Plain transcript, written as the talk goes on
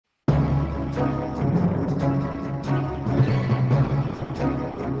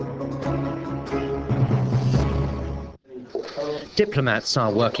Diplomats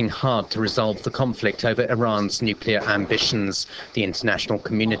are working hard to resolve the conflict over Iran's nuclear ambitions. The international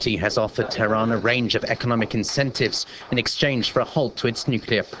community has offered Tehran a range of economic incentives in exchange for a halt to its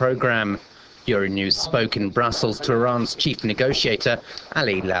nuclear program. EuroNews spoke in Brussels to Iran's chief negotiator,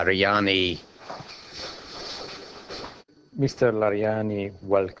 Ali Larijani. Mr. Larijani,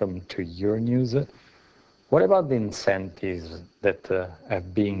 welcome to EuroNews. What about the incentives that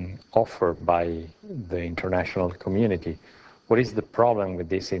have been offered by the international community? What is the problem with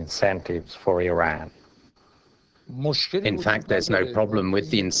these incentives for Iran? In fact, there's no problem with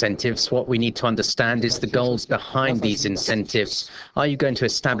the incentives. What we need to understand is the goals behind these incentives. Are you going to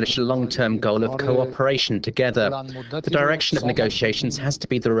establish a long-term goal of cooperation together? The direction of negotiations has to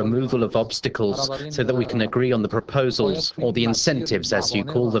be the removal of obstacles so that we can agree on the proposals, or the incentives as you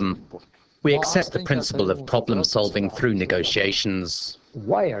call them. We accept the principle of problem-solving through negotiations.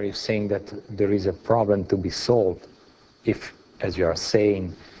 Why are you saying that there is a problem to be solved if, as you are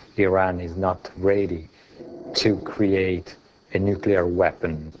saying, Iran is not ready to create a nuclear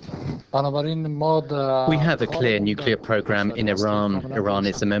weapon? We have a clear nuclear program in Iran. Iran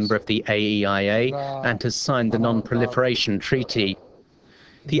is a member of the AEIA and has signed the Non-Proliferation Treaty.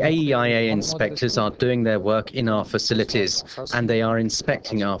 The AEIA inspectors are doing their work in our facilities, and they are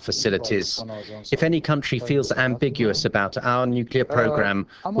inspecting our facilities. If any country feels ambiguous about our nuclear program,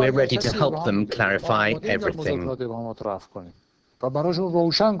 we're ready to help them clarify everything.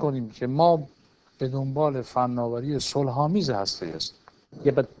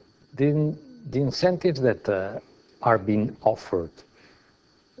 Yeah, but the incentives that are being offered,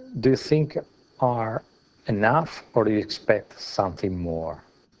 do you think are enough, or do you expect something more?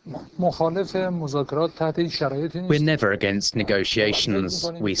 We're never against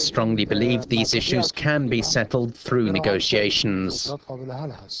negotiations. We strongly believe these issues can be settled through negotiations.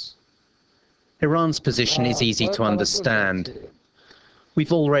 Iran's position is easy to understand.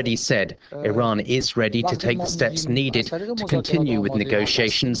 We've already said Iran is ready to take the steps needed to continue with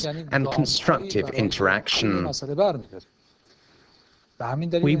negotiations and constructive interaction.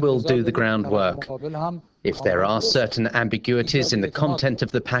 We will do the groundwork. If there are certain ambiguities in the content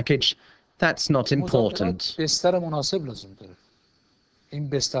of the package, that's not important.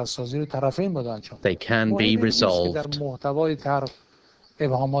 They can be resolved.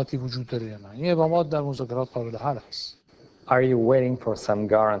 Are you waiting for some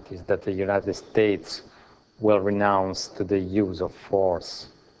guarantees that the United States will renounce to the use of force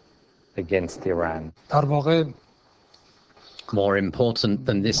against Iran? More important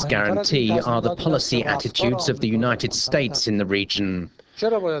than this guarantee are the policy attitudes of the United States in the region.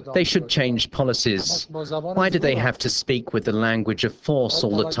 They should change policies. Why do they have to speak with the language of force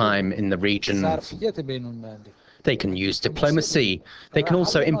all the time in the region? They can use diplomacy. They can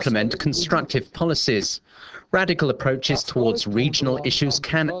also implement constructive policies. Radical approaches towards regional issues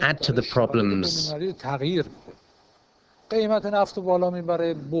can add to the problems. They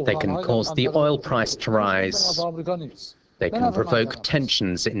can cause the oil price to rise. They can provoke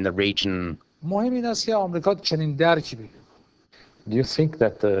tensions in the region. Do you think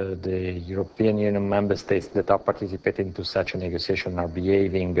that the European Union member states that are participating to such a negotiation are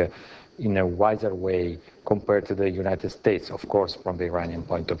behaving in a wiser way compared to the United States, of course, from the Iranian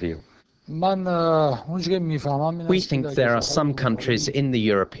point of view? We think there are some countries in the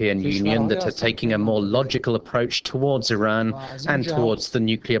European Union that are taking a more logical approach towards Iran and towards the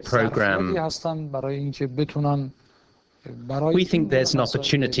nuclear program. We think there's an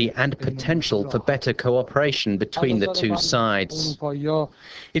opportunity and potential for better cooperation between the two sides.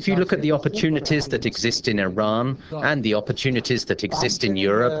 If you look at the opportunities that exist in Iran and the opportunities that exist in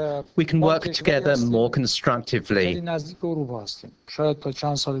Europe, we can work together more constructively.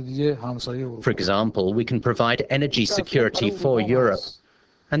 For example, we can provide energy security for Europe,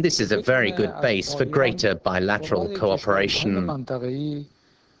 and this is a very good base for greater bilateral cooperation.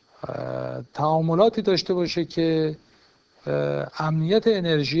 Thank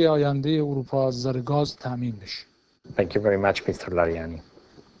you very much, Mr. Larijani.